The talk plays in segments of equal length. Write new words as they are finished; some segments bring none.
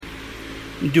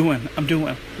I'm doing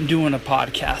a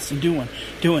podcast. I'm doing a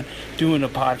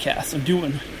podcast. I'm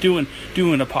doing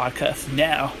a podcast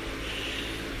now.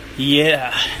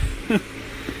 Yeah.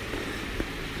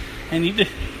 I need to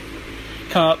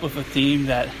come up with a theme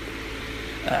that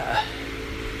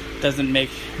doesn't make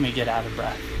me get out of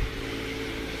breath.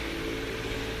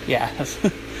 Yeah,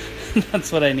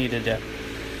 that's what I need to do.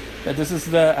 But this is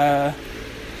the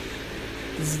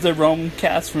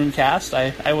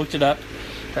Roomcast. I looked it up.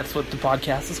 That's what the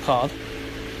podcast is called.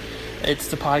 It's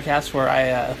the podcast where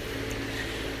I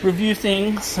review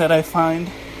things that I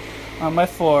find on my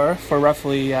floor for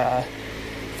roughly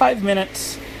 5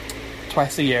 minutes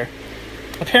twice a year.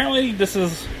 Apparently, this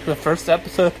is the first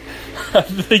episode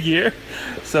of the year,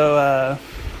 so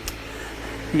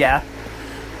yeah.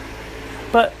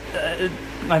 But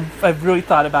I've really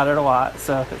thought about it a lot,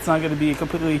 so it's not going to be a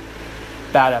completely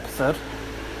bad episode.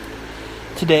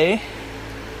 Today,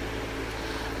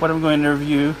 what I'm going to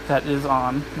review that is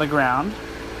on the ground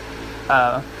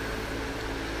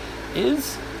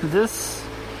is this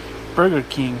Burger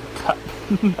King cup.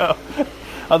 No,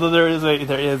 although there is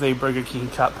a Burger King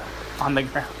cup on the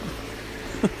ground,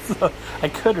 so I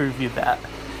could review that.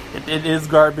 It is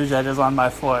garbage that is on my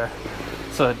floor,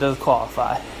 so it does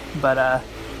qualify. But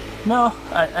no,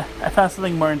 I found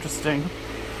something more interesting.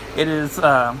 It is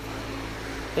a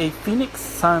Phoenix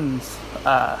Suns.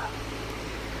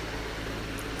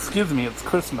 Excuse me, it's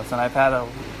Christmas, and I've had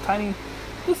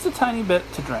just a tiny bit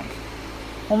to drink.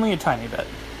 Only a tiny bit.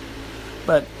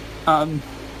 But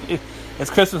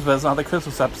it's Christmas, but it's not the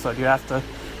Christmas episode. You have to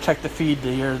check the feed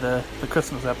to hear the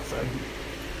Christmas episode.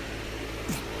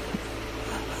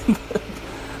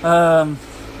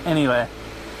 Anyway, I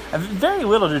have very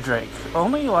little to drink.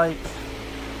 Only let's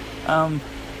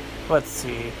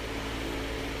see.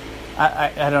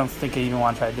 I don't think I even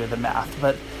want to try to do the math,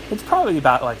 but it's probably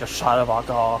about like a shot of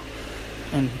alcohol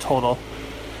in total.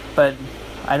 But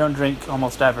I don't drink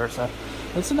almost ever, so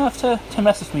it's enough to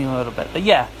mess with me a little bit. But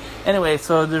yeah, anyway,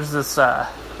 so there's this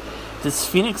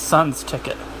Phoenix Suns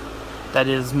ticket that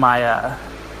is my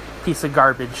piece of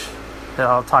garbage that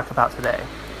I'll talk about today.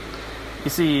 You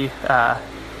see,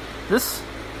 this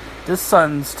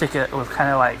Suns ticket was kind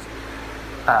of like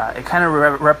it kind of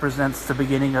represents the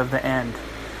beginning of the end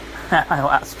at my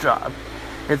last job.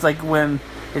 It's like when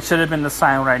it should have been the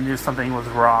sign when I knew something was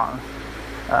wrong,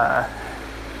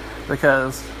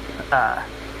 because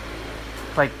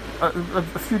like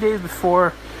a few days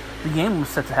before the game was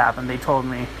set to happen, they told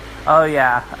me, "Oh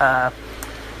yeah,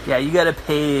 you got to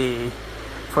pay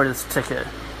for this ticket,"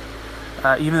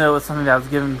 even though it was something that was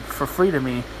given for free to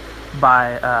me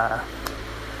by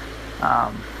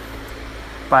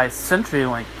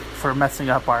CenturyLink for messing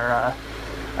up our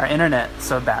internet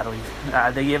so badly.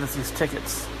 They gave us these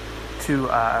tickets to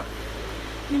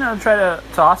try to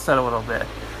offset a little bit,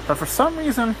 but for some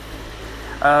reason,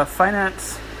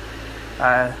 finance,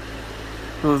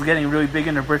 who was getting really big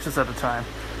in their britches at the time,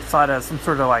 saw it as some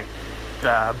sort of like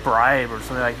bribe or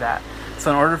something like that.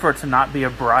 So in order for it to not be a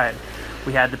bribe,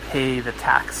 we had to pay the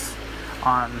tax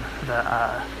on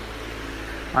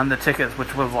the tickets,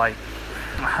 which was like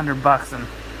 $100,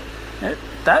 and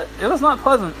it was not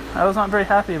pleasant. I was not very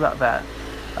happy about that.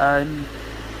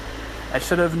 I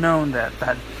should have known that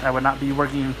I would not be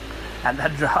working at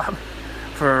that job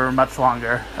for much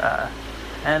longer,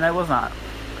 and I was not.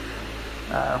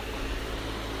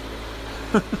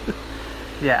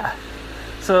 Yeah.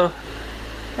 So,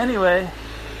 anyway,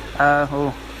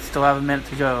 we'll still have a minute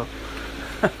to go.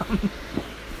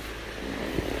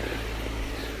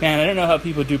 Man, I don't know how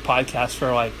people do podcasts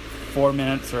for like 4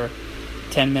 minutes or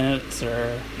 10 minutes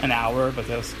or an hour,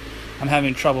 because I'm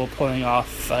having trouble pulling off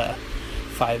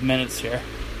 5 minutes here,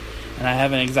 and I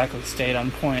haven't exactly stayed on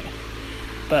point.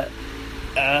 But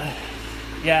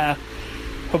yeah,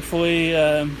 hopefully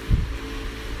you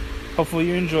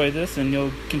enjoy this, and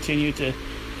you'll continue to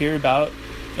hear about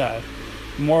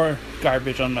more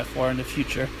garbage on my floor in the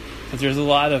future, because there's a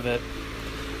lot of it.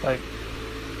 Like,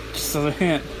 just as a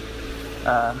hint,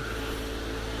 on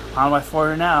my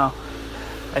floor now,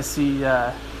 I see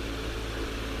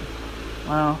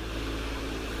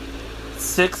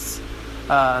six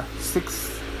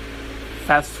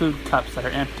fast food cups that are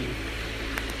empty.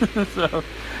 So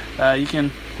you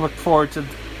can look forward to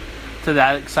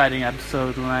that exciting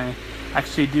episode when I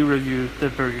actually do review the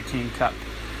Burger King cup.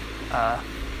 God,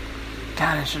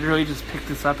 I should really just pick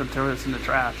this up and throw this in the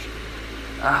trash.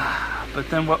 But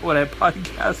then what would I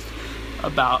podcast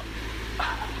about?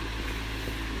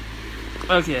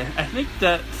 Okay, I think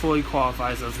that fully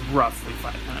qualifies as roughly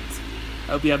 5 minutes.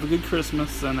 I hope you have a good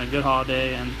Christmas and a good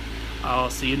holiday, and I'll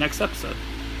see you next episode.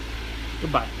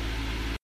 Goodbye.